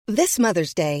This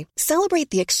Mother's Day, celebrate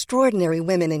the extraordinary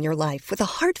women in your life with a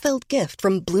heartfelt gift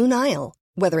from Blue Nile.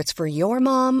 Whether it's for your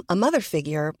mom, a mother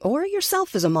figure, or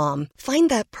yourself as a mom, find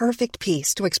that perfect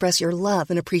piece to express your love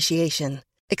and appreciation.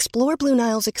 Explore Blue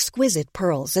Nile's exquisite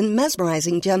pearls and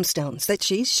mesmerizing gemstones that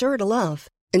she's sure to love.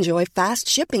 Enjoy fast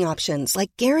shipping options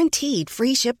like guaranteed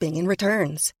free shipping and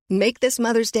returns. Make this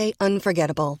Mother's Day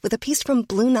unforgettable with a piece from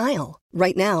Blue Nile.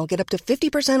 Right now, get up to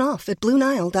 50% off at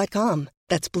BlueNile.com.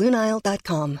 That's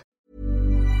BlueNile.com.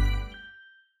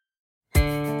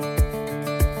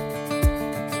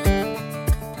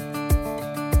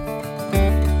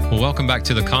 Well, welcome back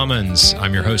to The Commons.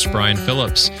 I'm your host, Brian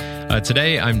Phillips.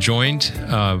 Today, I'm joined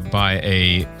by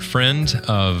a friend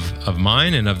of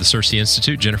mine and of the CiRCE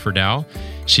Institute, Jennifer Dow.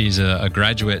 She's a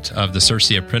graduate of the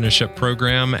CiRCE Apprenticeship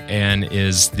Program and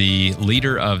is the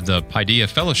leader of the Paideia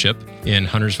Fellowship in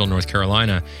Huntersville, North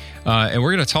Carolina. And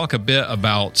we're going to talk a bit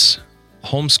about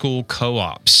homeschool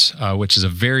co-ops, which is a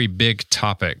very big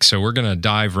topic. So we're going to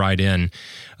dive right in.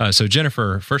 So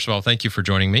Jennifer, first of all, thank you for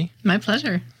joining me. My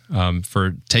pleasure.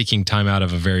 For taking time out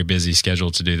of a very busy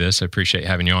schedule to do this. I appreciate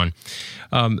having you on.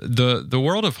 The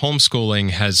world of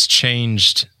homeschooling has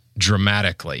changed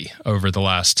dramatically over the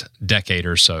last decade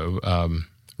or so,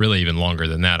 really even longer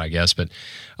than that, I guess. But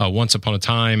once upon a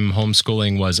time,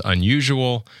 homeschooling was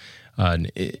unusual.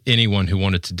 Anyone who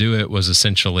wanted to do it was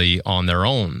essentially on their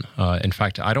own. In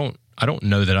fact, I don't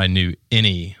know that I knew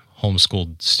any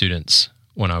homeschooled students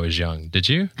when I was young. Did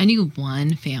you? I knew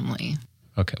one family.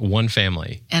 Okay, one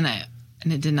family. And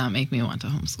it did not make me want to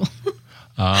homeschool.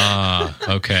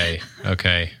 Okay.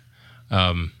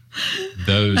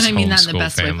 Those but I mean that homeschool in the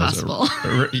best way families possible.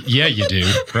 Yeah, you do.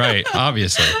 Right.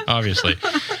 Obviously.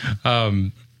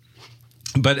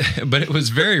 But it was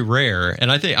very rare,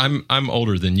 and I think I'm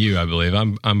older than you. I believe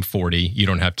I'm 40. You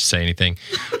don't have to say anything,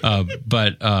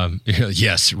 but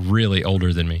yes, really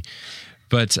older than me.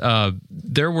 But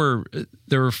there were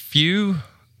few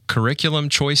curriculum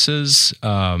choices.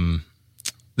 There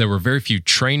were very few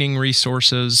training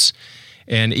resources,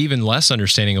 and even less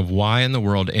understanding of why in the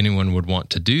world anyone would want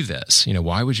to do this. You know,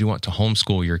 why would you want to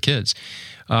homeschool your kids?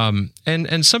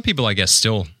 And some people, I guess,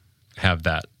 still have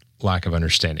that lack of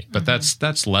understanding, but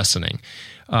that's lessening.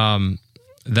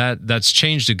 That's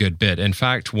changed a good bit. In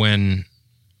fact, when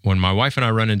my wife and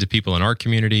I run into people in our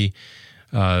community,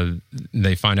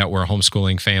 they find out we're a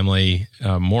homeschooling family.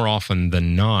 More often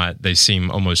than not, they seem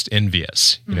almost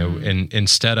envious. You know, and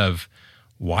instead of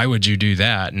why would you do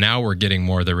that? Now we're getting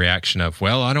more of the reaction of,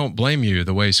 well, I don't blame you.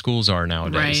 The way schools are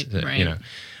nowadays. Right. You know,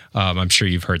 I'm sure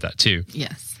you've heard that too.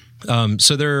 Yes.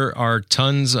 So there are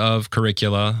tons of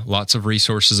curricula, lots of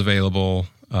resources available,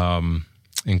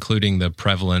 including the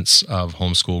prevalence of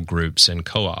homeschool groups and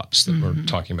co-ops that we're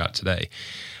talking about today.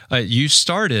 You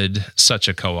started such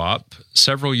a co-op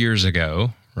several years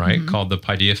ago, right? Called the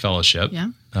Paideia Fellowship. Yeah.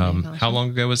 How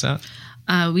long ago was that?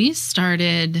 We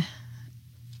started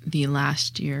the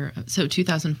last year, so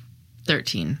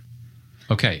 2013.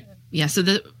 Okay. Yeah, so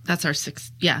that's our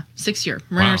sixth year.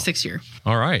 We're in our 6th year.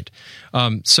 All right.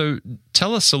 So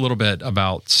tell us a little bit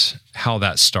about how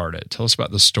that started. Tell us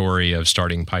about the story of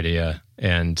starting Paideia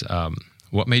and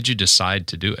what made you decide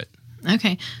to do it.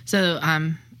 Okay. So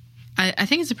I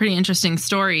think it's a pretty interesting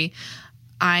story.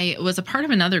 I was a part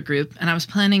of another group, and I was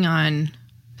planning on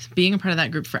being a part of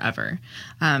that group forever.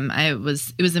 It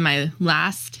was in my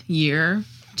last year,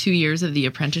 2 years of the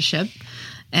apprenticeship.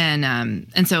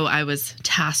 And so I was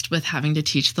tasked with having to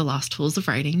teach the lost tools of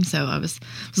writing. So I was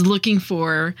looking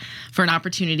for an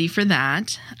opportunity for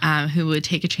that, who would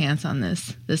take a chance on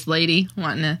this lady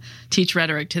wanting to teach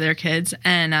rhetoric to their kids.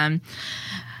 And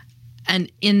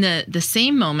in the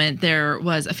same moment, there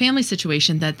was a family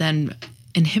situation that then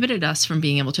inhibited us from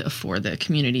being able to afford the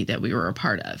community that we were a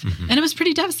part of. And it was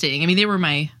pretty devastating. I mean, they were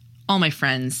all my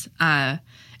friends.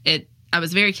 I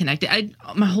was very connected.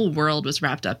 My whole world was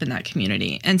wrapped up in that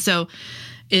community. And so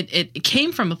it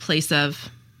came from a place of,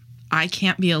 I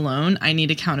can't be alone. I need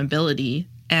accountability.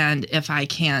 And if I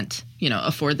can't,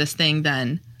 afford this thing,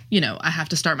 then, I have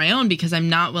to start my own because I'm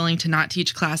not willing to not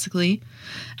teach classically.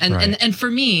 And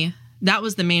for me, that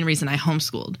was the main reason I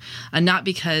homeschooled. Not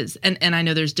because, and I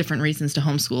know there's different reasons to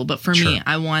homeschool, but for me,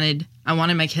 I wanted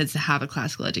my kids to have a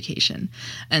classical education.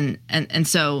 And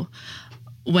so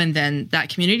when then that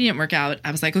community didn't work out,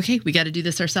 I was like, okay, we got to do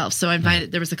this ourselves. So I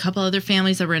invited, there was a couple other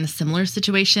families that were in a similar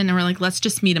situation, and we're like, let's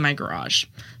just meet in my garage.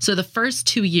 So the first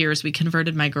 2 years, we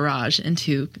converted my garage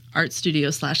into art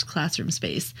studio / classroom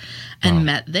space and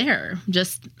met there.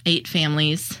 Just 8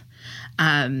 families,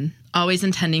 always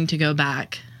intending to go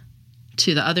back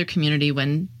to the other community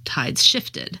when tides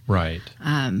shifted. Right.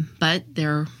 But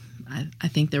there I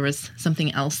think there was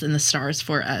something else in the stars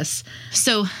for us.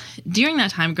 So during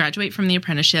that time, graduate from the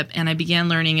apprenticeship, and I began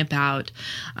learning about,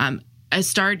 I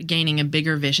started gaining a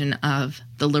bigger vision of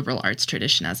the liberal arts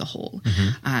tradition as a whole.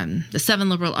 The 7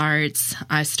 liberal arts,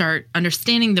 I start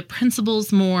understanding the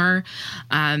principles more,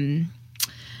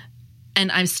 and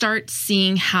I start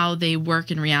seeing how they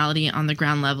work in reality on the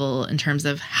ground level in terms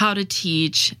of how to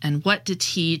teach and what to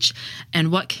teach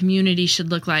and what community should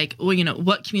look like, or,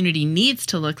 what community needs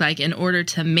to look like in order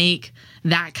to make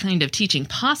that kind of teaching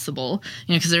possible,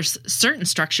 because there's certain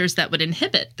structures that would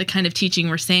inhibit the kind of teaching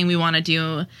we're saying we want to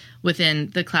do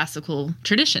within the classical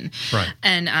tradition. Right.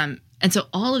 And so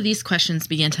all of these questions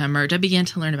began to emerge. I began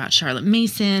to learn about Charlotte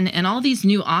Mason and all these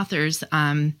new authors,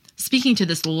 speaking to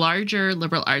this larger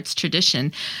liberal arts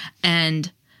tradition,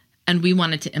 and we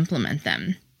wanted to implement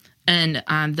them. And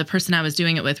the person I was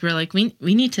doing it with, we were like, we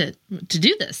need to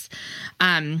do this.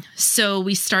 So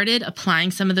we started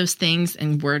applying some of those things,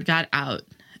 and word got out,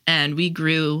 and we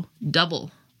grew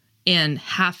double in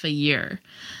half a year.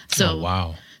 So, oh,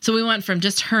 wow. So we went from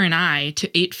just her and I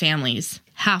to 8 families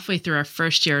halfway through our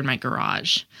first year in my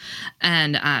garage.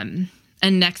 And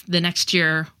the next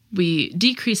year, we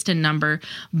decreased in number,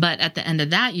 but at the end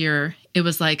of that year, it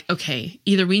was like, okay,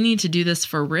 either we need to do this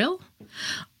for real,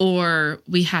 or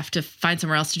we have to find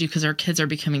somewhere else to do, because our kids are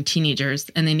becoming teenagers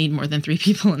and they need more than 3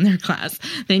 people in their class.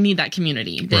 They need that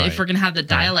community. Right. If we're going to have the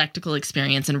dialectical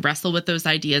experience and wrestle with those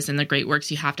ideas and the great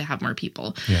works, you have to have more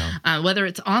people, whether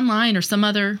it's online or some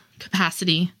other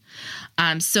capacity.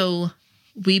 So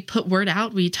we put word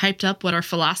out. We typed up what our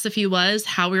philosophy was,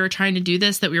 how we were trying to do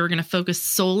this, that we were going to focus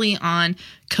solely on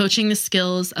coaching the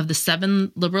skills of the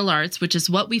 7 liberal arts, which is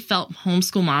what we felt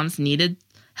homeschool moms needed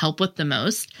help with the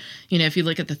most. If you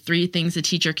look at the 3 things a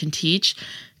teacher can teach,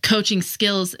 coaching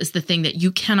skills is the thing that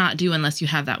you cannot do unless you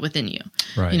have that within you.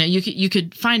 Right. You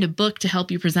could find a book to help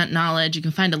you present knowledge. You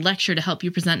can find a lecture to help you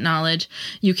present knowledge.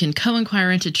 You can co-inquire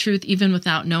into truth even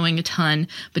without knowing a ton,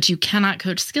 but you cannot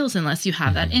coach skills unless you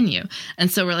have that in you.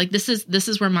 And so we're like, this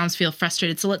is where moms feel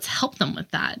frustrated. So let's help them with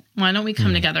that. Why don't we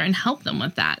come together and help them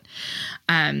with that?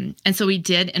 And so we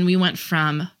did, and we went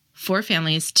from 4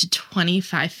 families to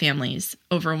 25 families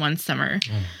over one summer.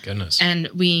 Oh, my goodness. And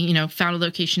we, found a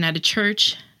location at a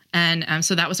church. And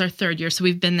so that was our 3rd year. So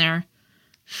we've been there,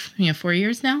 4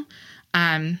 years now.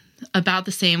 About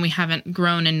the same. We haven't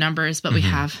grown in numbers, but we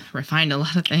have refined a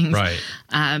lot of things. Right.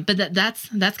 But that's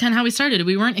kind of how we started.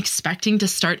 We weren't expecting to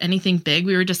start anything big.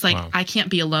 We were just like, I can't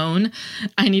be alone.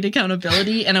 I need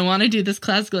accountability, and I want to do this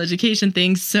classical education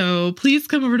thing. So please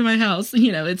come over to my house.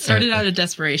 It started out of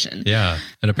desperation. Yeah.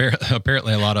 And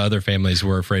apparently a lot of other families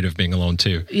were afraid of being alone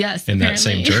too. Yes. In that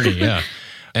same journey. Yeah.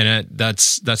 And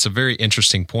that's a very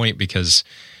interesting point, because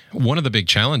one of the big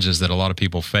challenges that a lot of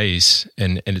people face,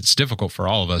 and it's difficult for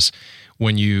all of us,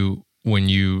 when you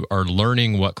are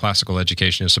learning what classical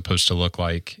education is supposed to look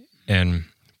like, and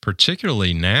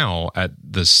particularly now at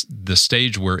the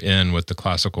stage we're in with the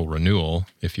classical renewal,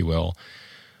 if you will,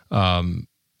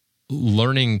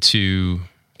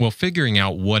 figuring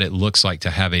out what it looks like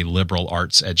to have a liberal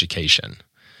arts education.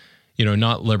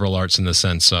 Not liberal arts in the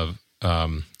sense of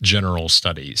general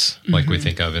studies, like we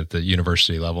think of at the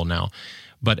university level now,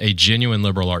 but a genuine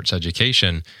liberal arts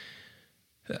education.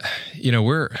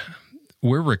 We're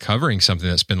recovering something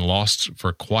that's been lost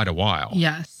for quite a while.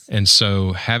 Yes. And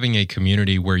so having a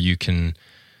community where you can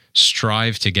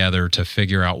strive together to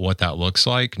figure out what that looks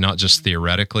like, not just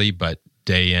theoretically, but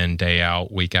day in, day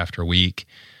out, week after week.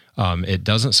 It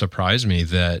doesn't surprise me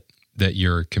that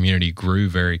your community grew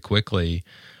very quickly.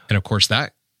 And of course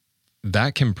that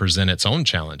can present its own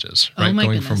challenges, right? Oh my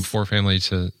Going goodness. from 4 families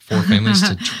to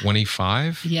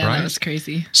 25. Yeah, right? that was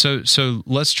crazy. So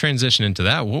let's transition into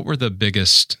that. What were the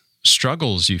biggest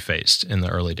struggles you faced in the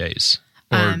early days?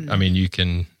 Or, you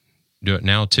can do it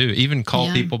now too. Even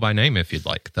call people by name if you'd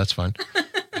like. That's fine.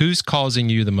 Who's causing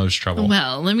you the most trouble?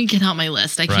 Well, let me get out my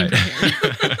list. I came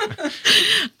prepared.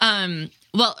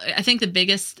 Well, I think the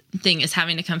biggest thing is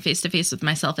having to come face to face with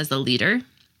myself as a leader.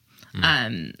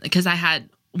 Because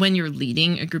when you're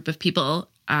leading a group of people,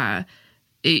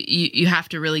 you have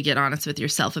to really get honest with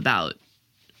yourself about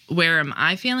where am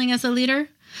I feeling as a leader,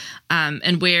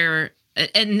 and where.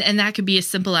 And that could be as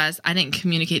simple as I didn't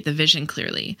communicate the vision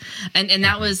clearly. And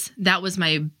that was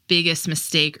my biggest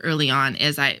mistake early on,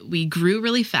 is we grew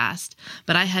really fast,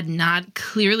 but I had not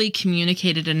clearly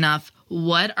communicated enough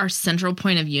what our central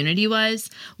point of unity was,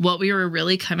 what we were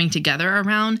really coming together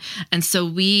around. And so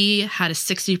we had a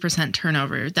 60%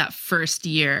 turnover that first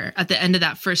year, at the end of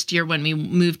that first year when we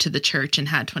moved to the church and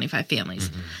had 25 families.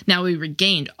 Mm-hmm. Now we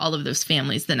regained all of those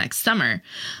families the next summer,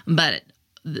 but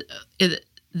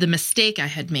the mistake I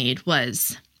had made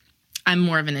was I'm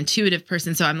more of an intuitive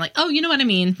person. So I'm like, oh, you know what I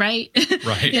mean? Right.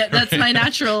 Right. Yeah. That's my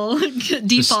natural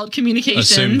default communication.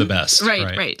 Assume the best.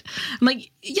 Right. I'm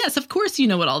like, yes, of course, you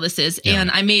know what all this is. Yeah.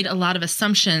 And I made a lot of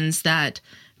assumptions that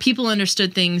people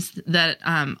understood things that,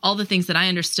 all the things that I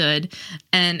understood.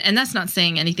 And that's not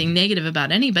saying anything negative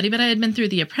about anybody, but I had been through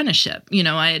the apprenticeship. You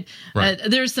know,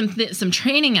 there's some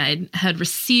training I had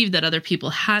received that other people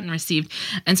hadn't received.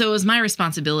 And so it was my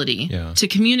responsibility to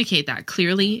communicate that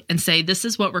clearly and say, this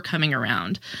is what we're coming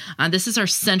around. This is our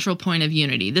central point of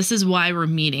unity. This is why we're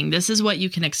meeting. This is what you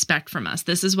can expect from us.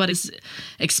 This is what is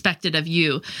expected of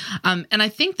you. And I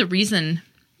think the reason,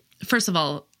 first of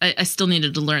all, I still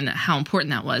needed to learn how important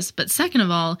that was. But second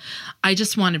of all, I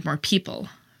just wanted more people.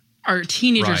 Our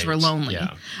teenagers were lonely.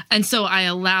 Yeah. And so I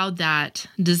allowed that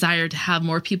desire to have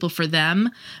more people for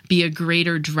them be a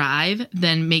greater drive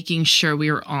than making sure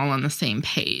we were all on the same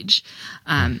page.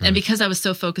 And because I was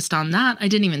so focused on that, I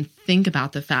didn't even think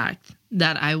about the fact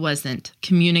that I wasn't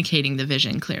communicating the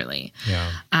vision clearly.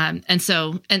 Yeah. And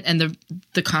so, and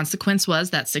the consequence was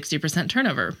that 60%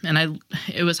 turnover. And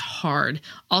it was hard.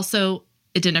 Also,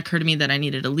 it didn't occur to me that I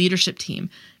needed a leadership team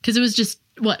because it was just,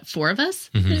 four of us?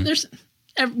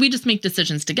 We just make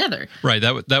decisions together. Right.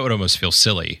 That would almost feel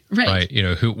silly. Right. You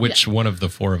know, which one of the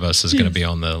four of us is going to be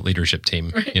on the leadership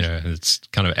team? Right. You know, it's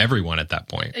kind of everyone at that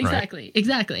point.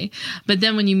 Exactly. But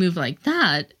then when you move like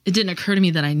that, it didn't occur to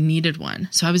me that I needed one.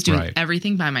 So I was doing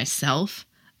everything by myself.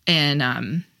 And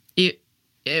I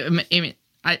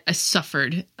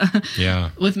suffered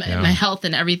with my health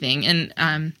and everything.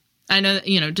 And I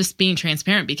know, just being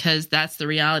transparent, because that's the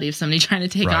reality of somebody trying to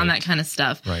take on that kind of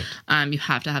stuff. Right. You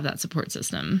have to have that support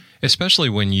system. Especially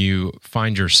when you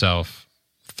find yourself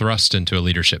thrust into a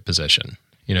leadership position.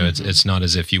 You know, it's not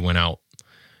as if you went out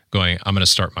going, I'm going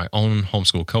to start my own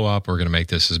homeschool co-op. We're going to make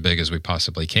this as big as we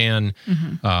possibly can.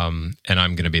 And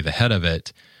I'm going to be the head of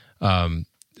it.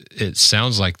 It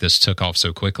sounds like this took off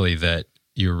so quickly that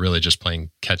you're really just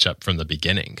playing catch up from the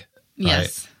beginning.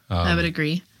 Yes, I would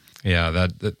agree. Yeah,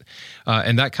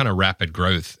 and that kind of rapid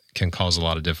growth can cause a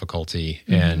lot of difficulty.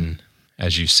 And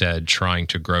as you said, trying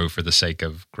to grow for the sake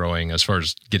of growing, as far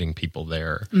as getting people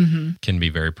there, can be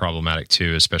very problematic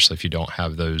too, especially if you don't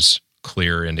have those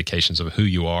clear indications of who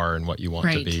you are and what you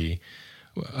want to be.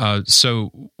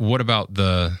 So what about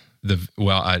I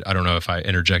don't know if I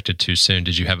interjected too soon.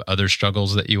 Did you have other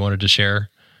struggles that you wanted to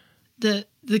share?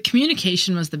 The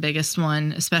communication was the biggest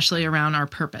one, especially around our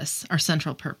purpose, our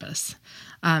central purpose.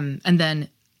 And then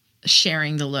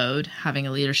sharing the load, having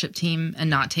a leadership team and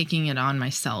not taking it on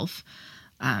myself.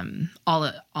 All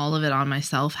of it on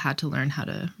myself, had to learn how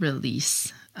to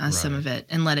release some of it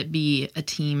and let it be a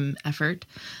team effort.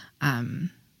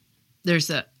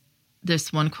 There's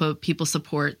this one quote, people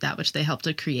support that which they help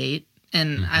to create.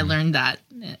 And I learned that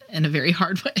in a very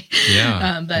hard way.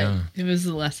 But it was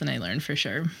a lesson I learned for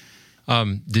sure.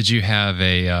 Did you have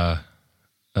a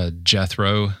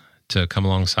Jethro to come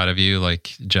alongside of you,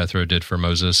 like Jethro did for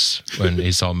Moses when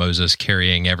he saw Moses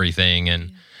carrying everything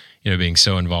and, being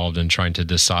so involved in trying to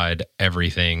decide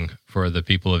everything for the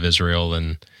people of Israel,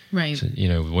 and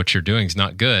what you're doing is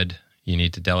not good. You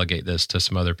need to delegate this to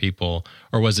some other people.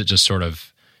 Or was it just sort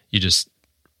of, you just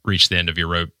reached the end of your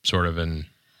rope sort of? And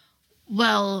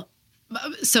well,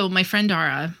 so my friend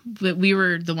Dara, we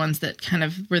were the ones that kind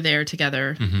of were there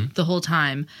together the whole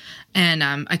time. And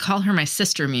I call her my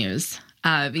sister muse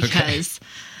because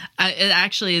it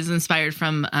actually is inspired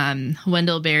from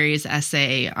Wendell Berry's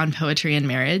essay on poetry and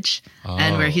marriage,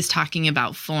 and where he's talking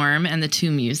about form and the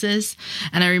two muses.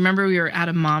 And I remember we were at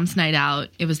a mom's night out.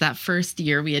 It was that first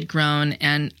year we had grown,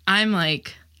 and I'm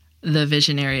like the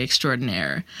visionary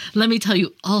extraordinaire. Let me tell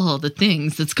you all the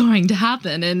things that's going to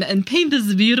happen and paint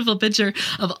this beautiful picture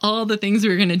of all the things we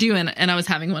were going to do. And I was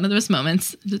having one of those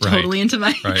moments, totally into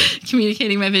my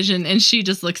communicating my vision. And she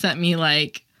just looks at me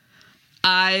like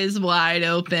eyes wide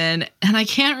open. And I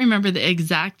can't remember the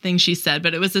exact thing she said,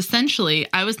 but it was essentially,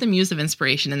 I was the muse of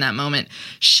inspiration in that moment.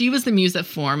 She was the muse of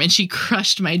form, and she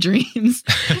crushed my dreams.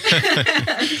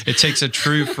 It takes a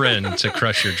true friend to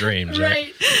crush your dreams,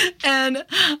 right? And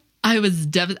I was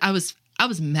I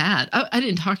was mad. I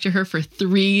didn't talk to her for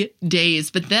 3 days,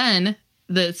 but then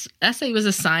this essay was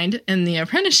assigned in the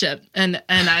apprenticeship, and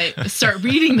I start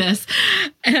reading this,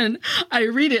 and I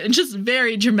read it, and just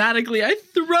very dramatically, I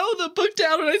throw the book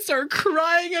down and I start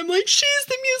crying. I'm like, she's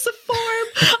the muse of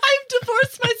form. I've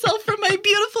divorced myself from my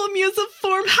beautiful muse of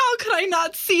form. How could I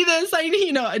not see this?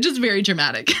 Just very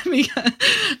dramatic.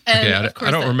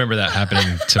 I don't remember that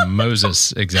happening to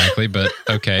Moses exactly, but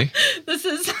okay. This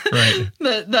is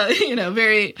the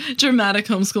very dramatic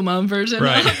homeschool mom version.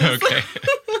 Right. Okay.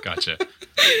 Gotcha.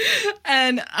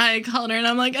 And I called her and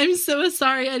I'm like, I'm so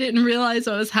sorry. I didn't realize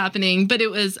what was happening. But it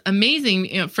was amazing.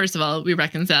 You know, first of all, we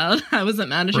reconciled. I wasn't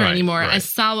mad at her anymore. Right. I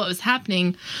saw what was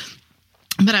happening,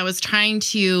 but I was trying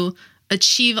to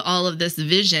achieve all of this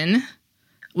vision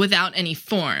without any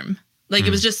form. Like it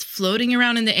was just floating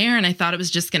around in the air and I thought it was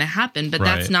just going to happen, but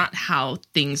that's not how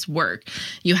things work.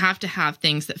 You have to have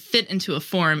things that fit into a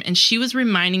form. And she was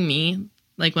reminding me,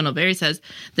 like Wendell Berry says,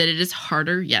 that it is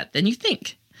harder yet than you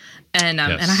think. And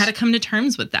and I had to come to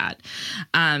terms with that.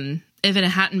 If it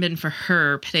hadn't been for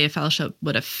her, Paideia Fellowship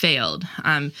would have failed.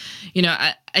 You know,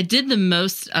 I did the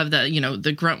most of the, you know,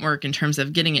 the grunt work in terms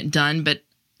of getting it done, but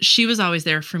she was always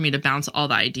there for me to bounce all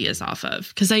the ideas off of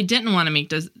because I didn't want to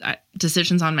make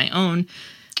decisions on my own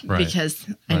because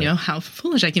I know how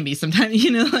foolish I can be sometimes,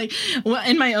 you know, like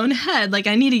in my own head, like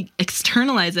I need to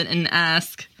externalize it and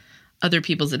ask other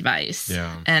people's advice.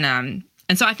 Yeah. And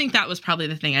so I think that was probably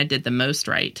the thing I did the most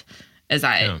right is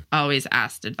I always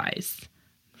asked advice.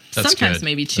 That's sometimes good.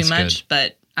 Maybe too much,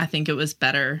 but I think it was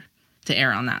better to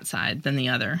err on that side than the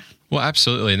other. Well,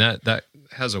 absolutely. And that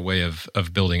has a way of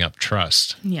building up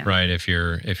trust, right? If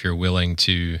you're willing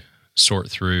to sort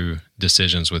through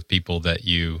decisions with people that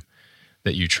you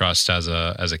trust as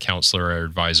a counselor or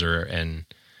advisor, and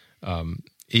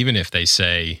even if they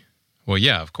say, well,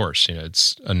 yeah, of course, you know,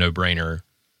 it's a no-brainer,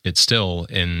 it's still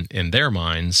in their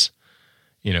minds,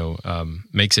 you know,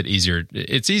 makes it easier.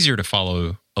 It's easier to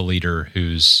follow a leader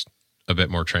who's a bit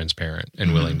more transparent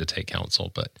and willing to take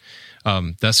counsel. But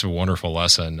that's a wonderful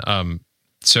lesson.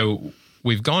 So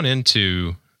we've gone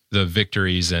into the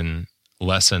victories and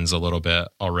lessons a little bit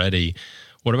already.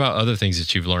 What about other things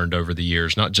that you've learned over the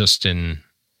years, not just in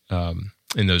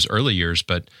those early years,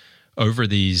 but over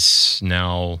these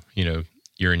now, you know,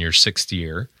 you're in your 6th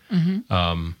year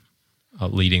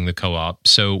leading the co-op.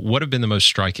 So what have been the most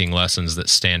striking lessons that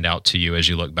stand out to you as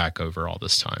you look back over all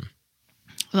this time?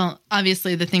 Well,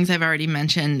 obviously, the things I've already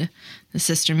mentioned, the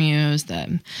Sister Muse,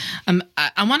 I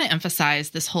want to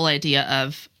emphasize this whole idea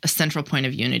of a central point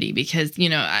of unity because, you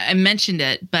know, I mentioned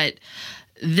it, but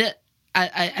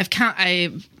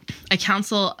I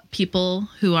counsel people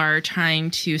who are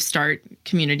trying to start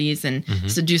communities and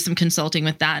so do some consulting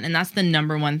with that. And that's the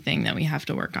number one thing that we have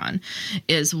to work on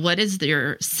is what is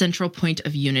your central point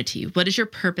of unity? What is your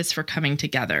purpose for coming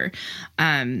together?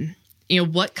 You know,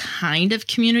 what kind of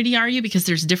community are you? Because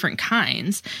there's different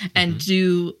kinds. And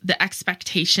do the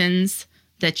expectations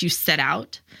that you set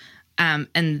out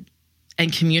and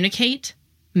communicate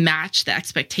match the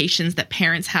expectations that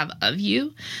parents have of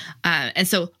you? And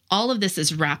so all of this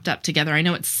is wrapped up together. I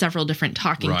know it's several different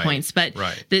talking points, but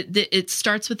it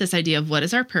starts with this idea of what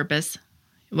is our purpose,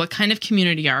 what kind of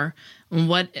community are, and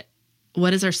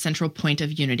what is our central point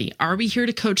of unity? Are we here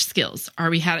to coach skills? Are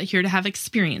we here to have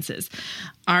experiences?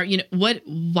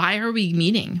 Why are we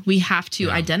meeting? We have to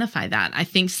identify that. I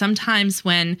think sometimes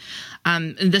when,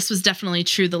 and this was definitely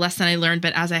true, the lesson I learned,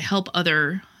 but as I help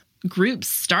other groups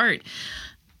start,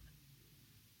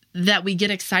 that we get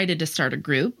excited to start a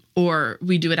group or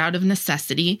we do it out of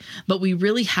necessity, but we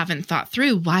really haven't thought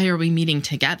through why are we meeting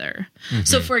together?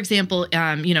 So for example,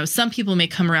 you know, some people may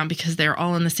come around because they're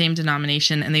all in the same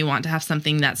denomination and they want to have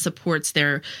something that supports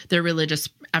their religious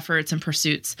efforts and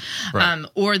pursuits.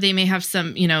 Or they may have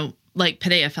some, you know, like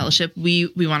Paideia Fellowship,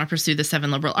 we want to pursue the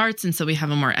 7 liberal arts. And so we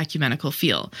have a more ecumenical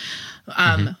feel.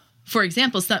 For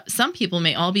example, some people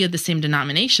may all be of the same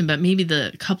denomination, but maybe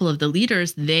the couple of the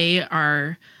leaders, they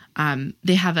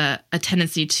have a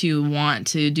tendency to want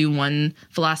to do one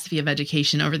philosophy of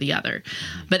education over the other,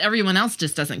 but everyone else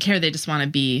just doesn't care. They just want to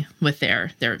be with their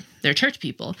church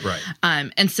people.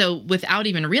 And so without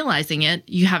even realizing it,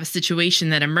 you have a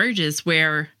situation that emerges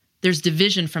where there's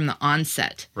division from the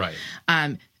onset.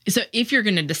 So if you're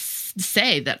going to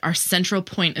say that our central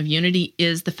point of unity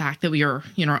is the fact that we are,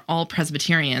 you know, all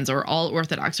Presbyterians or all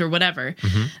Orthodox or whatever,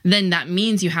 then that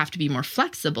means you have to be more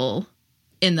flexible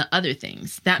in the other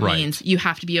things. That means you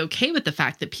have to be okay with the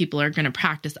fact that people are going to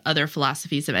practice other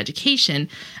philosophies of education,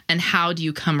 and how do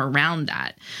you come around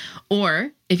that?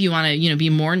 Or if you want to, you know,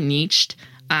 be more niched,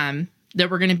 that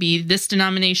we're going to be this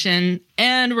denomination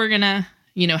and we're going to,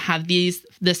 you know, have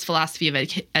this philosophy of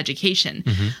education.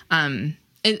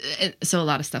 So a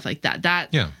lot of stuff like that.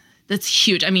 That's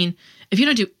huge. I mean, if you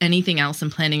don't do anything else in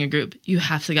planning a group, you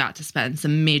have to spend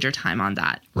some major time on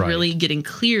that. Really getting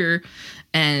clear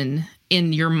and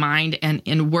in your mind and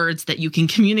in words that you can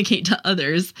communicate to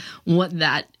others what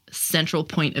that central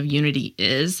point of unity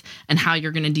is and how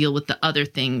you're going to deal with the other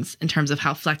things in terms of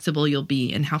how flexible you'll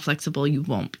be and how flexible you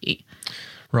won't be.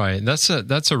 Right. That's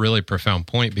a really profound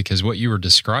point, because what you were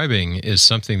describing is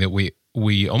something that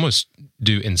we almost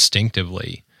do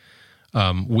instinctively.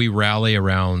 we rally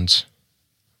around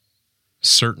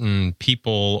certain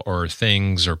people or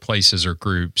things or places or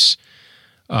groups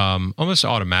almost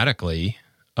automatically.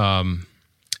 And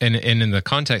in the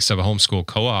context of a homeschool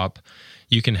co-op,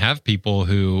 you can have people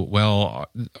who, well,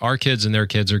 our kids and their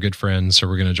kids are good friends, so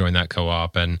we're going to join that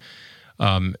co-op. And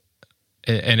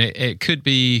it could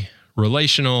be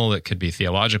relational, it could be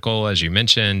theological, as you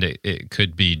mentioned, it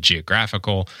could be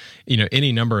geographical.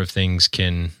 Any number of things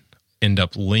can end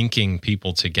up linking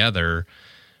people together.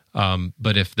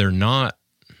 But if they're not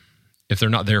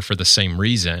there for the same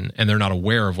reason and they're not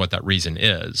aware of what that reason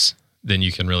is, then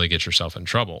you can really get yourself in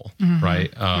trouble,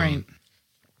 right? Right.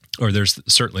 Or there's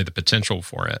certainly the potential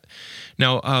for it.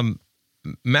 Now,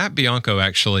 Matt Bianco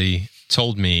actually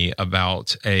told me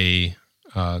about a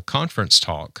conference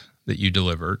talk that you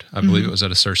delivered. I believe it was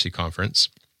at a CiRCE conference.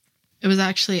 It was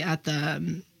actually at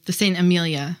the St.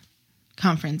 Amelia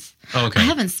conference. Oh, okay. I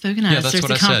haven't spoken at a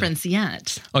CiRCE conference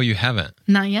yet. Oh, you haven't?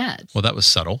 Not yet. Well, that was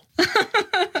subtle.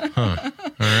 Huh.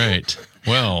 All right.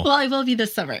 Well, I will be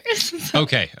this summer.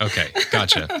 Okay.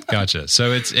 Gotcha.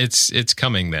 So it's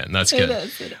coming then. That's good.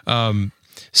 It is.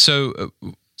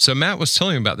 So Matt was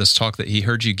telling me about this talk that he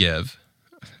heard you give,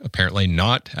 apparently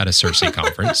not at a CiRCE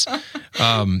conference,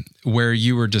 where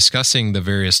you were discussing the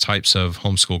various types of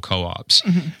homeschool co-ops.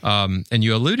 And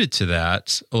you alluded to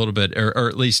that a little bit, or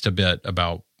at least a bit,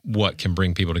 about what can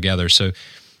bring people together. So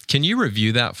can you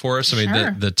review that for us? I mean,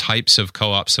 Sure. the types of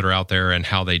co-ops that are out there and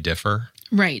how they differ?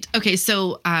 Right. Okay.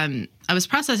 So I was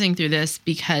processing through this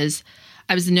because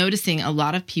I was noticing a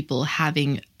lot of people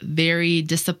having very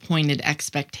disappointed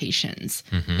expectations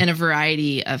in a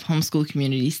variety of homeschool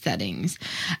community settings.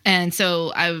 And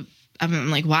so I'm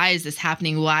like, why is this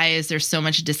happening? Why is there so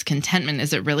much discontentment?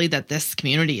 Is it really that this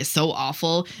community is so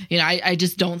awful? I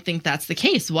just don't think that's the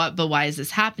case. But why is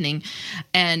this happening?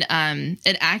 And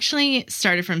it actually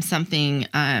started from something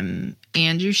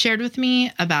Andrew shared with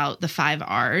me about the 5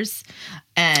 R's.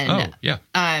 And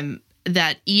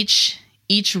that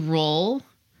each role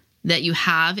that you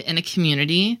have in a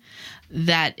community,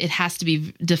 that it has to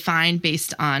be defined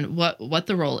based on what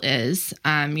the role is,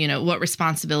 what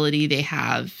responsibility they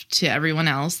have to everyone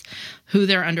else, who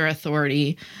they're under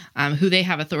authority, who they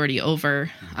have authority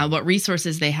over, what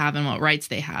resources they have and what rights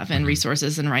they have. And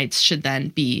resources and rights should then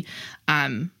be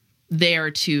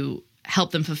there to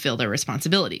help them fulfill their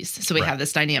responsibilities. So we have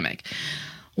this dynamic.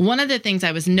 One of the things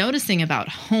I was noticing about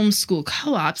homeschool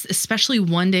co-ops, especially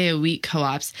one-day-a-week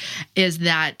co-ops, is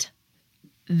that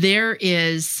there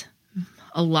is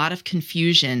a lot of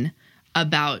confusion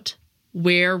about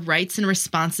where rights and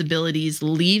responsibilities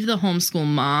leave the homeschool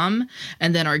mom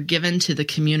and then are given to the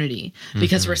community.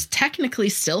 Because we're technically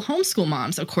still homeschool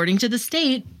moms. According to the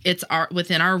state, it's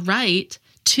within our right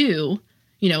to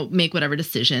make whatever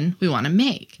decision we want to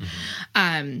make.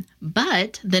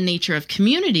 But the nature of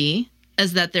community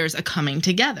is that there's a coming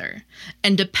together.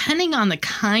 And depending on the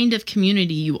kind of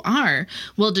community you are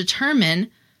will determine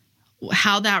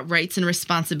how that rights and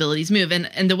responsibilities move.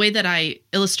 And the way that I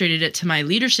illustrated it to my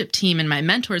leadership team and my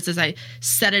mentors is I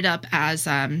set it up as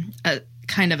a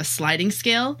kind of a sliding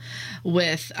scale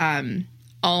with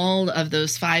all of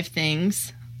those 5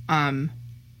 things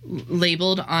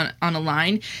labeled on a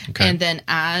line. Okay. And then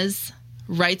as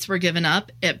rights were given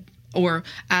up, or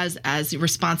as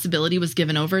responsibility was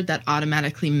given over, that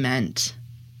automatically meant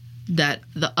that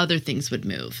the other things would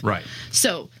move. Right.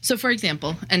 So for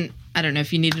example, and I don't know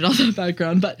if you needed all the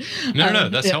background, but no,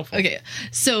 that's helpful. Okay.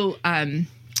 So I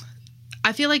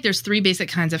feel like there's 3 basic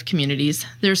kinds of communities.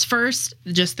 There's first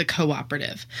just the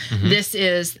cooperative. This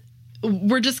is,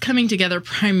 we're just coming together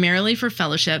primarily for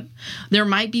fellowship. There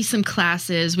might be some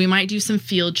classes. We might do some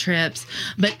field trips.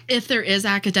 But if there is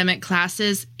academic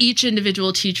classes, each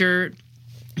individual teacher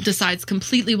decides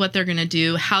completely what they're going to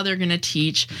do, how they're going to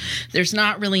teach. There's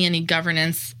not really any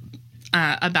governance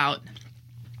about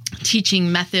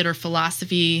teaching method or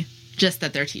philosophy, just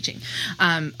that they're teaching.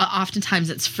 Oftentimes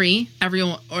it's free.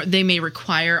 Everyone, or they may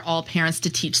require all parents to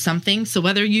teach something. So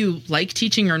whether you like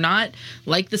teaching or not,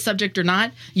 like the subject or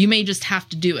not, you may just have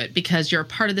to do it because you're a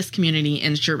part of this community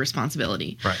and it's your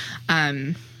responsibility.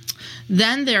 Right.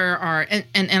 Then there are,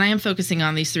 and I am focusing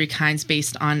on these 3 kinds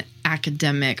based on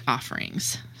academic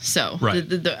offerings. So right.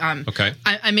 Okay.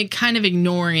 I'm kind of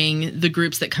ignoring the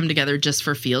groups that come together just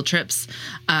for field trips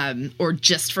or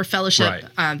just for fellowship,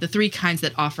 right. The 3 kinds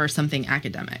that offer something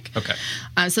academic. Okay.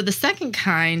 So the second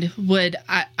kind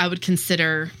I would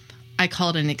consider, I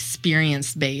call it an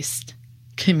experience-based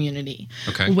community.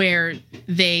 Okay. Where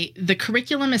the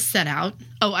curriculum is set out.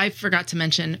 Oh, I forgot to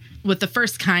mention, with the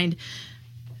first kind,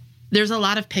 there's a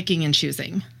lot of picking and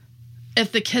choosing.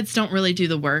 if the kids don't really do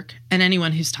the work, and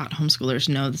anyone who's taught homeschoolers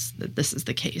knows that this is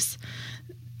the case,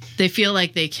 they feel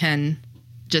like they can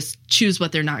just choose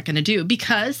what they're not going to do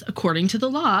because, according to the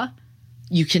law,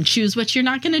 you can choose what you're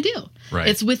not going to do. Right.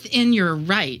 It's within your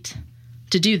right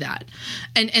to do that.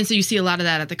 And so you see a lot of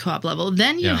that at the co-op level.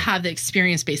 Then you have the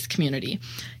experience-based community.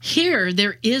 Here,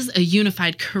 there is a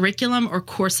unified curriculum or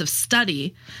course of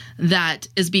study that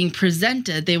is being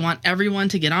presented. They want everyone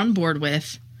to get on board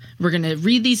with. We're going to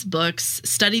read these books,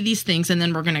 study these things, and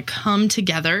then we're going to come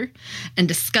together and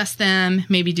discuss them,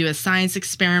 maybe do a science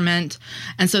experiment.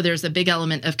 And so there's a big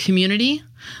element of community,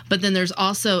 but then there's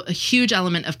also a huge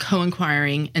element of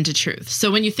co-inquiring into truth.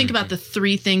 So when you think about the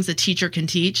three things a teacher can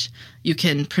teach, you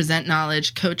can present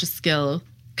knowledge, coach a skill,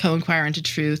 co-inquire into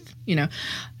truth. You know,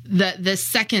 the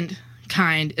second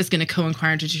kind is going to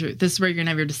co-inquire into truth. This is where you're going to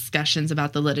have your discussions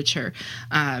about the literature.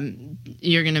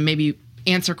 You're going to maybe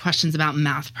answer questions about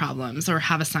math problems or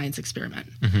have a science experiment.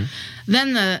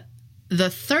 Then the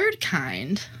third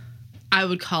kind I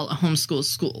would call a homeschool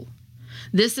school.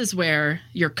 This is where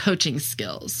your coaching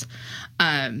skills,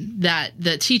 that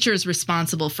the teacher is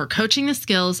responsible for coaching the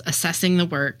skills, assessing the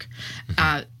work.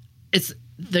 It's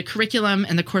the curriculum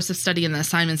and the course of study and the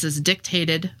assignments is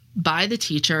dictated by the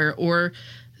teacher or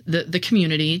the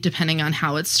community, depending on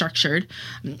how it's structured.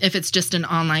 If it's just an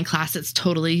online class, it's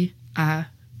totally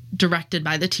directed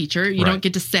by the teacher. You don't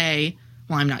get to say,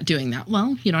 well, I'm not doing that.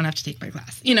 Well, you don't have to take my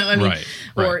class. You know, I mean,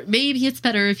 or maybe it's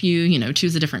better if you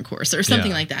choose a different course or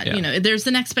something like that. You know, there's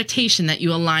an expectation that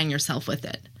you align yourself with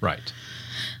it. Right.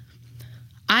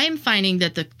 I'm finding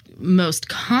that the most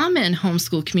common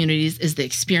homeschool communities is the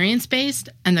experience-based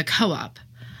and the co-op.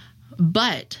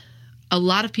 But a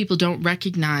lot of people don't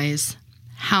recognize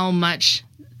how much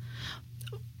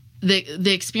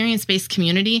the experience-based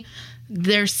community,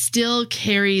 there still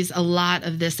carries a lot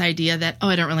of this idea that,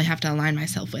 I don't really have to align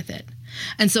myself with it.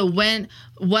 And so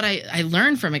what I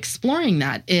learned from exploring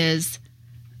that is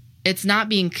it's not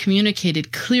being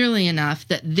communicated clearly enough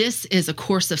that this is a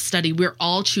course of study we're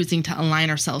all choosing to align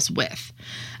ourselves with.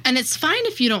 And it's fine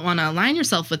if you don't want to align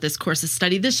yourself with this course of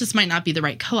study. This just might not be the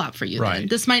right co-op for you. Then.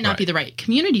 This might not be the right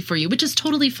community for you, which is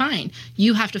totally fine.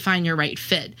 You have to find your right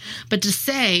fit. But to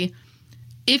say,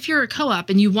 if you're a co-op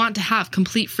and you want to have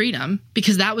complete freedom,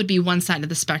 because that would be one side of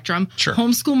the spectrum,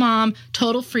 homeschool mom,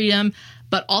 total freedom,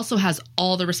 but also has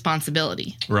all the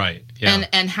responsibility. Right. Yeah.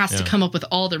 And has to come up with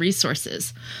all the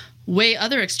resources. Way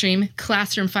other extreme,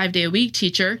 classroom 5-day-a-week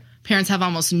teacher, parents have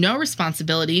almost no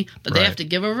responsibility, but they have to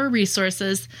give over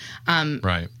resources.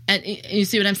 And you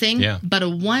see what I'm saying? Yeah. But a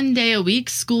 1-day-a-week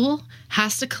school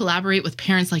has to collaborate with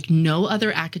parents like no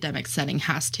other academic setting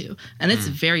has to. And it's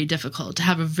very difficult to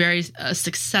have a very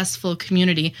successful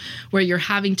community where you're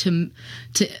having to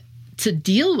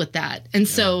deal with that. And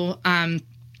so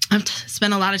I've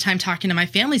spent a lot of time talking to my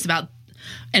families about,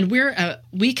 and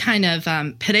we kind of,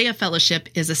 Paideia Fellowship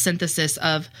is a synthesis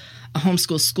of a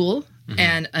homeschool school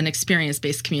and an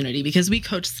experience-based community, because we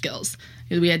coach skills.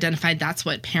 We identified that's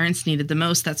what parents needed the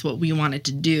most. That's what we wanted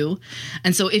to do.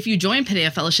 And so if you join Paideia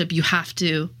Fellowship, you have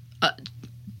to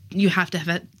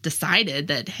have decided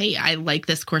that, hey, I like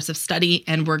this course of study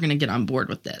and we're going to get on board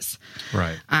with this.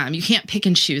 Right. You can't pick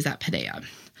and choose at Paideia.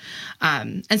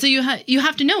 And so you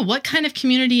have to know, what kind of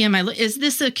community am I? Is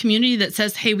this a community that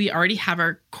says, hey, we already have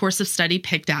our course of study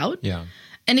picked out? Yeah.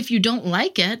 And if you don't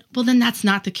like it, well, then that's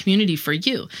not the community for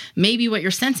you. Maybe what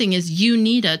you're sensing is you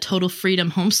need a total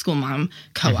freedom homeschool mom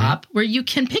co-op where you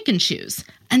can pick and choose.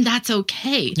 And that's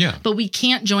okay. Yeah. But we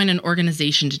can't join an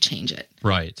organization to change it.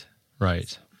 Right.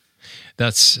 Right.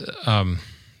 That's a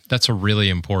really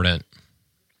important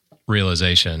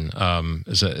realization.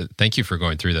 Thank you for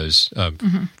going through those,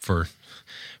 for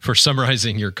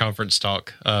summarizing your conference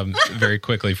talk very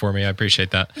quickly for me. I appreciate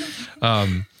that.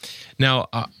 Now,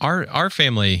 our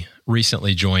family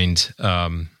recently joined a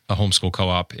homeschool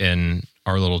co-op in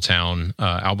our little town,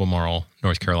 Albemarle,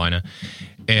 North Carolina,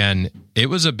 and it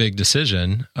was a big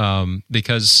decision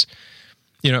because,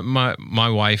 my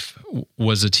wife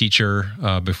was a teacher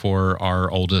before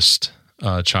our oldest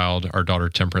child, our daughter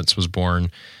Temperance, was born,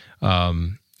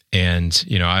 and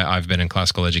I've been in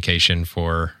classical education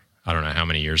for I don't know how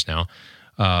many years now,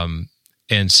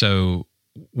 and so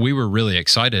we were really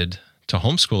excited to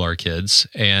homeschool our kids.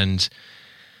 And,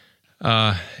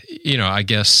 I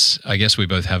guess we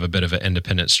both have a bit of an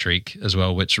independent streak as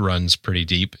well, which runs pretty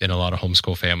deep in a lot of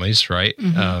homeschool families. Right.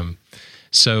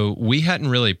 So we hadn't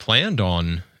really planned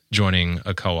on joining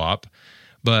a co-op,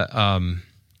 but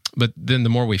then the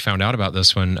more we found out about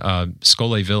this one,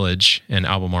 Scole Village in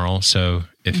Albemarle. So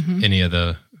if any of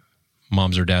the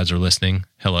moms or dads are listening,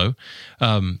 hello.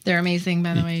 They're amazing,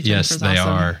 by the way. Yes, they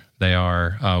awesome. are. They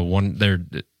are.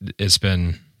 It's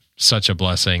been such a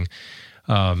blessing.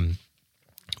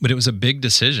 But it was a big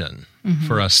decision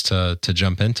for us to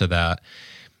jump into that.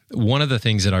 One of the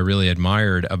things that I really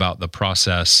admired about the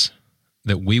process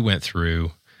that we went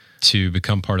through to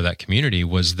become part of that community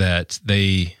was that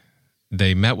they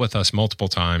met with us multiple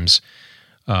times,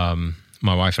 my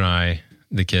wife and I,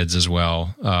 the kids as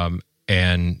well,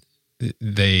 and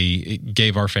they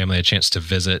gave our family a chance to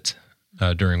visit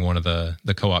during one of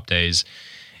the co-op days.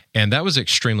 And that was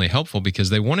extremely helpful because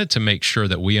they wanted to make sure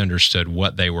that we understood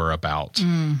what they were about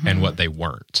and what they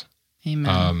weren't.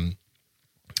 Amen.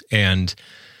 And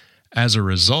as a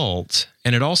result,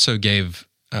 and it also gave,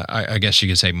 I guess you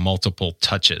could say, multiple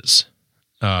touches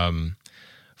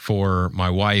for my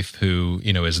wife, who,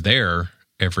 is there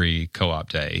every co-op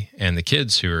day, and the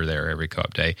kids who are there every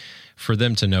co-op day, for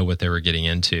them to know what they were getting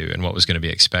into and what was going to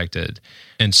be expected.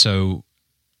 And so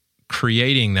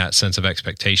creating that sense of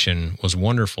expectation was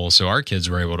wonderful. So our kids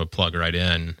were able to plug right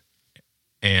in,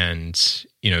 and,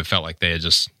 it felt like they had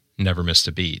just never missed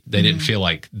a beat. They didn't feel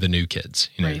like the new kids,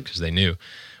 because they knew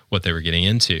what they were getting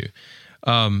into.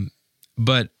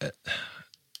 But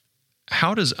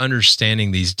how does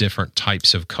understanding these different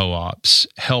types of co-ops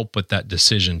help with that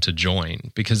decision to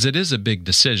join? Because it is a big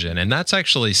decision. And that's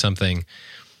actually something,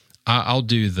 I'll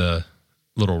do the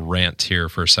little rant here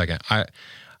for a second.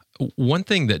 One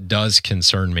thing that does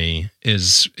concern me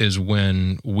is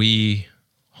when we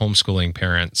homeschooling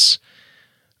parents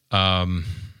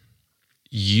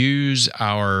use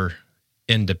our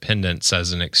independence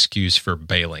as an excuse for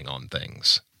bailing on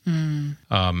things. And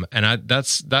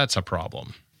that's a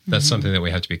problem. That's something that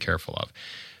we have to be careful of.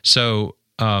 So,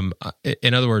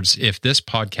 in other words, if this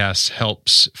podcast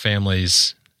helps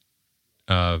families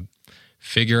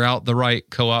figure out the right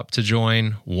co-op to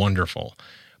join, wonderful.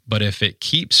 But if it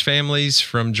keeps families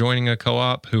from joining a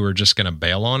co-op who are just going to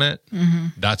bail on it,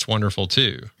 that's wonderful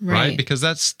too, right? Because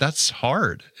that's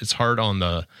hard. It's hard on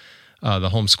the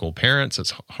homeschool parents.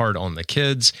 It's hard on the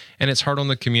kids, and it's hard on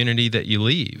the community that you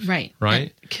leave.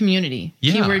 Right. Community.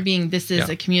 Yeah. Keyword being, this is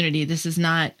a community. This is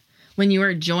not, when you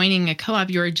are joining a co-op,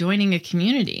 you are joining a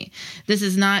community. This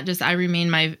is not just, I remain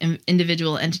my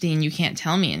individual entity and you can't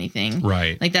tell me anything.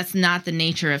 Right. Like, that's not the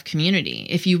nature of community.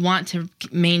 If you want to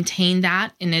maintain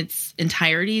that in its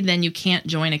entirety, then you can't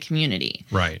join a community.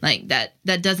 Right. Like, that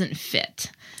doesn't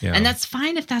fit. Yeah. And that's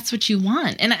fine if that's what you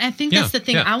want. And I think that's the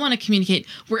thing I want to communicate.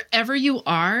 Wherever you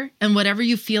are and whatever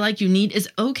you feel like you need is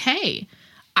okay.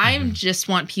 I just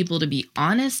want people to be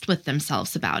honest with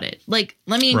themselves about it. Like,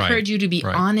 let me encourage you to be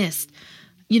honest.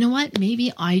 You know what?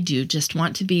 Maybe I do just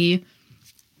want to be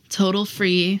total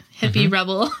free, hippie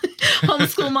rebel,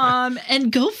 homeschool mom,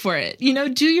 and go for it.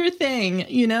 Do your thing,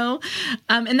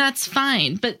 and that's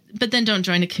fine. But then don't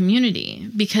join a community,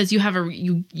 because you have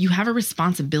a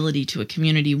responsibility to a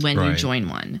community when you join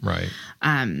one. Right.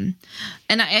 And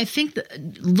I think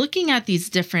that looking at these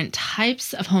different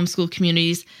types of homeschool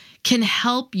communities can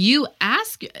help you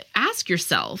ask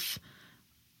yourself,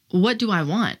 what do I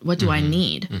want? What do I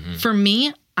need? For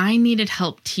me, I needed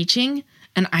help teaching,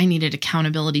 and I needed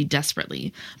accountability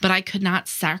desperately, but I could not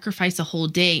sacrifice a whole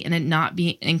day and it not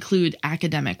include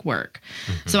academic work.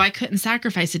 So I couldn't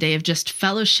sacrifice a day of just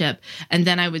fellowship, and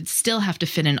then I would still have to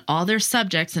fit in all their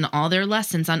subjects and all their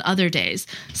lessons on other days.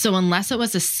 So unless it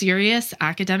was a serious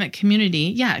academic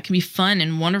community, it can be fun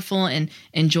and wonderful and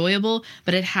enjoyable,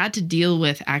 but it had to deal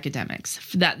with academics.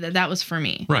 That was for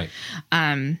me. Right.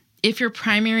 If your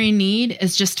primary need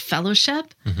is just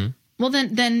fellowship, well,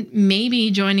 then maybe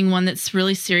joining one that's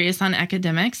really serious on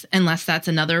academics, unless that's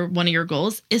another one of your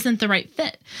goals, isn't the right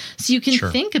fit. So you can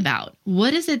think about,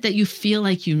 what is it that you feel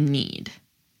like you need?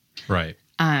 Right.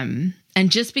 And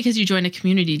just because you join a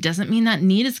community doesn't mean that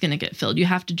need is going to get filled. You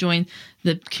have to join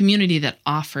the community that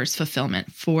offers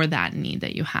fulfillment for that need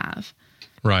that you have.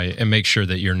 Right. And make sure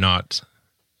that you're not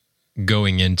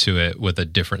going into it with a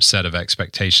different set of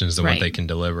expectations than what they can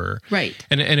deliver. Right.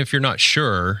 And if you're not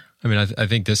sure, I mean, I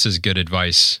think this is good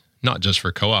advice, not just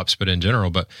for co-ops, but in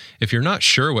general. But if you're not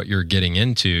sure what you're getting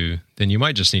into, then you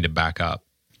might just need to back up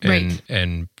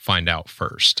and find out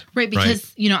first. Right.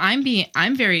 Because, I'm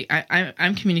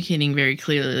communicating very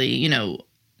clearly,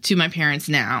 to my parents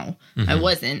now. I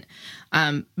wasn't.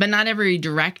 But not every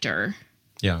director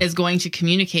is going to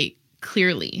communicate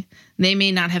clearly. They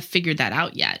may not have figured that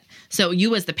out yet. So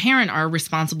you as the parent are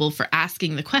responsible for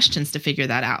asking the questions to figure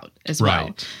that out as well.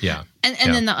 Right. Yeah. And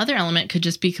then the other element could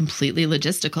just be completely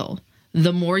logistical.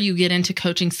 The more you get into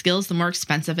coaching skills, the more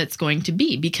expensive it's going to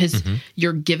be, because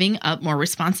you're giving up more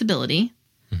responsibility.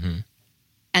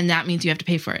 And that means you have to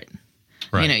pay for it.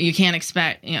 Right. You can't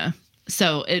expect,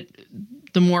 so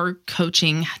the more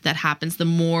coaching that happens, the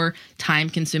more time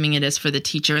consuming it is for the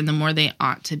teacher, and the more they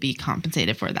ought to be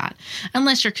compensated for that.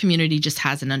 Unless your community just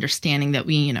has an understanding that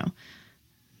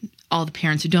all the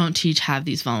parents who don't teach have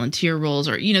these volunteer roles,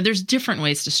 or, there's different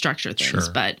ways to structure things.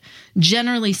 Sure. But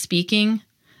generally speaking,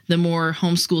 the more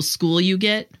homeschool school you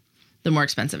get, the more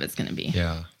expensive it's going to be.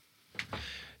 Yeah.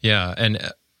 Yeah.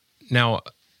 And now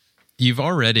you've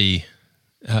already,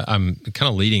 I'm kind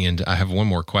of leading into, I have one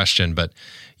more question, but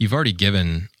you've already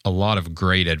given a lot of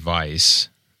great advice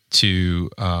to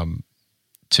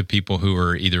people who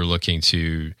are either looking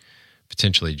to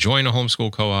potentially join a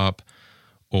homeschool co-op,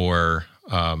 or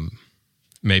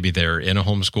maybe they're in a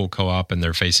homeschool co-op and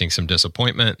they're facing some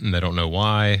disappointment and they don't know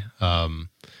why.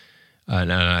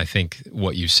 And I think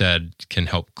what you said can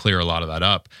help clear a lot of that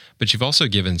up. But you've also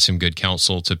given some good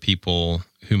counsel to people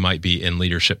who might be in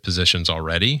leadership positions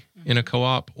already in a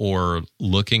co-op or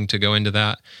looking to go into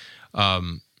that.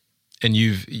 And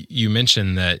you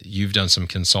mentioned that you've done some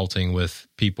consulting with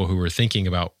people who were thinking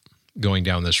about going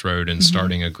down this road and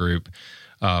starting a group.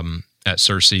 At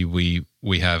CiRCE,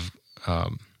 we have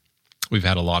we've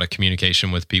had a lot of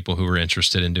communication with people who are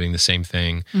interested in doing the same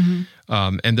thing.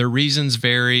 And their reasons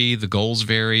vary, the goals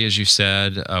vary, as you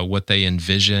said. What they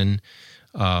envision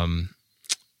might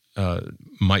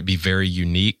be very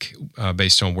unique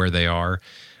based on where they are,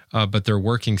 but they're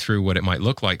working through what it might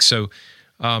look like. So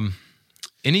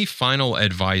any final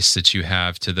advice that you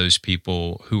have to those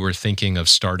people who are thinking of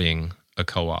starting a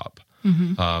co-op?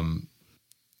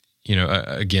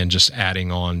 Again, just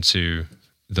adding on to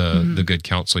the good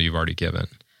counsel you've already given.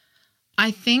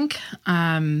 I think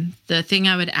the thing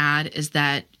I would add is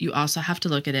that you also have to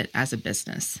look at it as a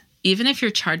business. Even if you're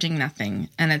charging nothing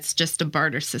and it's just a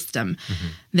barter system,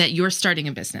 that you're starting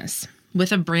a business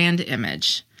with a brand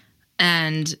image.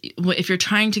 And if you're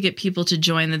trying to get people to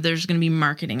join, that there's going to be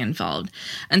marketing involved.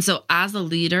 And so as a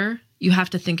leader, you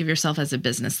have to think of yourself as a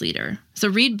business leader. So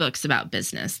read books about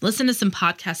business, listen to some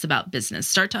podcasts about business,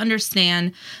 start to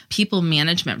understand people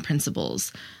management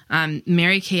principles.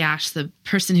 Mary Kay Ash, the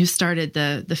person who started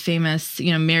the famous,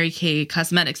 Mary Kay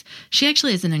Cosmetics, she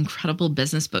actually has an incredible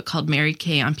business book called Mary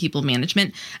Kay on People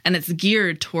Management, and it's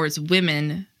geared towards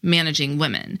women managing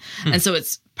women. And so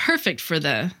it's perfect for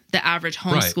the average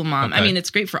homeschool mom. Okay. I mean, it's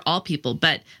great for all people,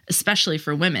 but especially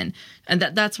for women. And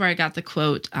that's where I got the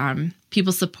quote,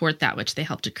 people support that which they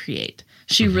help to create.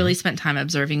 She really spent time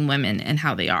observing women and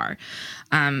how they are.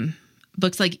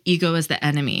 Books like Ego is the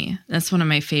Enemy, that's one of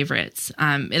my favorites.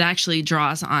 It actually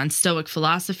draws on Stoic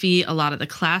philosophy, a lot of the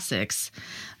classics.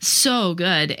 So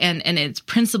good. And it's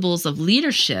principles of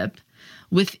leadership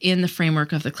within the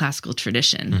framework of the classical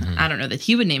tradition. I don't know that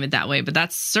he would name it that way, but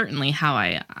that's certainly how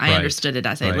I understood it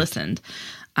as I listened.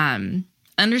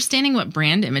 Understanding what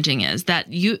brand imaging is, that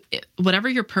whatever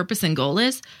your purpose and goal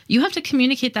is, you have to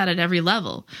communicate that at every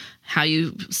level. How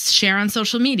you share on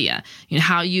social media,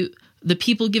 the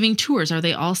people giving tours, are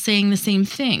they all saying the same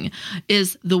thing?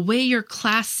 Is the way your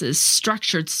class is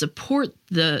structured support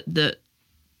the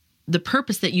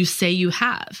purpose that you say you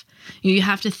have? You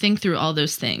have to think through all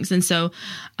those things. And so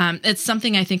it's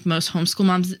something I think most homeschool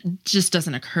moms just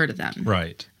doesn't occur to them.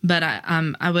 Right. But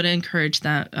I would encourage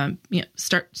that,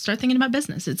 start thinking about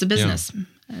business. It's a business,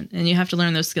 and you have to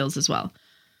learn those skills as well.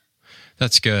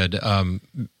 That's good. And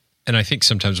I think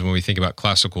sometimes when we think about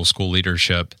classical school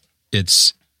leadership,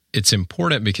 it's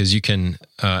important because you can,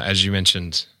 as you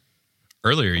mentioned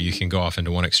earlier, you can go off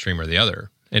into one extreme or the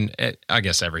other. And I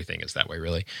guess everything is that way,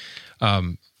 really.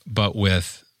 But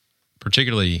with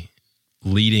particularly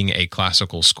leading a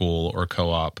classical school or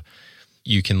co-op,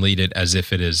 you can lead it as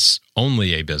if it is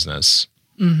only a business,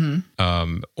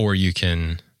 or you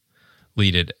can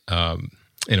lead it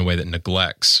in a way that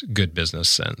neglects good business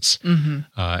sense. And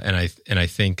I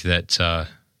think that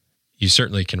you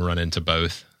certainly can run into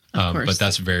both. But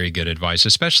that's very good advice,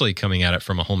 especially coming at it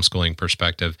from a homeschooling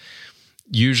perspective.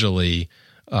 Usually,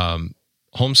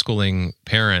 homeschooling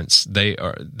parents, they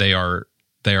are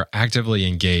actively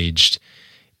engaged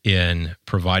in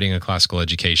providing a classical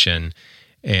education,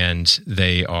 and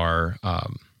they are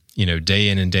day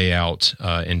in and day out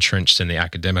entrenched in the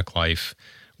academic life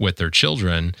with their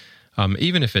children.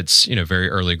 Even if it's very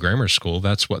early grammar school,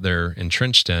 that's what they're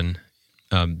entrenched in.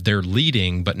 They're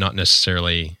leading, but not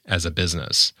necessarily as a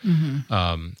business.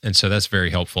 And so that's very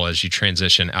helpful as you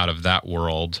transition out of that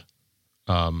world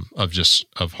of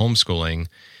homeschooling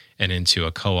and into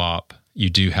a co-op. You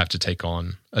do have to take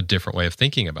on a different way of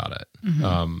thinking about it.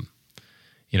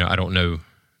 I don't know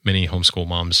many homeschool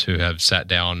moms who have sat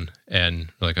down and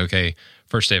like, okay,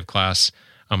 first day of class,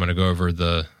 I'm going to go over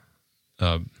the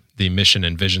the mission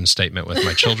and vision statement with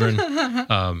my children.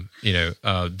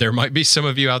 There might be some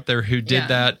of you out there who did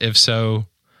that. If so,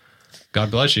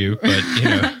 God bless you. But,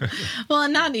 Well,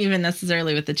 and not even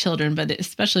necessarily with the children, but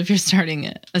especially if you're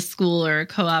starting a school or a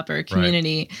co-op or a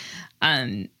community,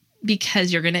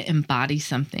 because you're going to embody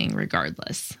something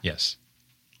regardless. Yes.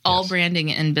 All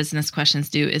branding and business questions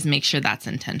do is make sure that's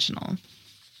intentional.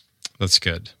 That's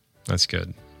good. That's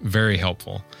good. Very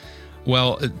helpful.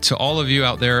 Well, to all of you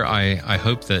out there, I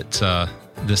hope that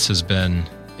this has been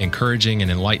encouraging and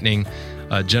enlightening.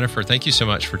 Jennifer, thank you so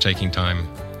much for taking time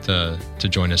to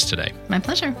join us today. My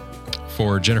pleasure.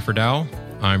 For Jennifer Dow,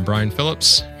 I'm Brian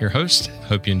Phillips, your host.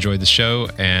 Hope you enjoyed the show,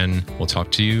 and we'll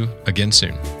talk to you again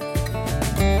soon.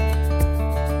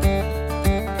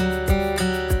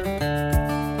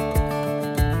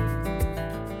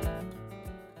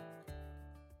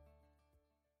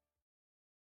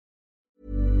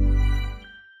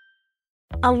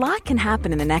 A lot can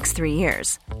happen in the next 3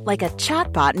 years. Like a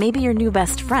chatbot may be your new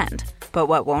best friend. But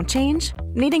what won't change?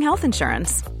 Needing health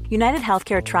insurance. United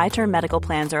Healthcare Tri-Term Medical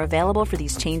Plans are available for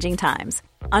these changing times.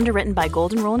 Underwritten by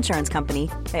Golden Rule Insurance Company,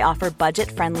 they offer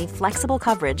budget-friendly, flexible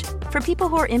coverage for people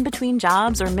who are in between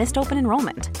jobs or missed open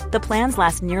enrollment. The plans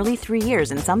last nearly 3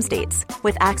 years in some states,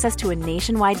 with access to a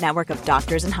nationwide network of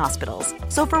doctors and hospitals.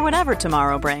 So for whatever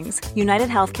tomorrow brings, United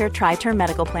Healthcare Tri-Term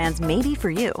Medical Plans may be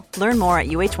for you. Learn more at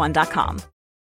uh1.com.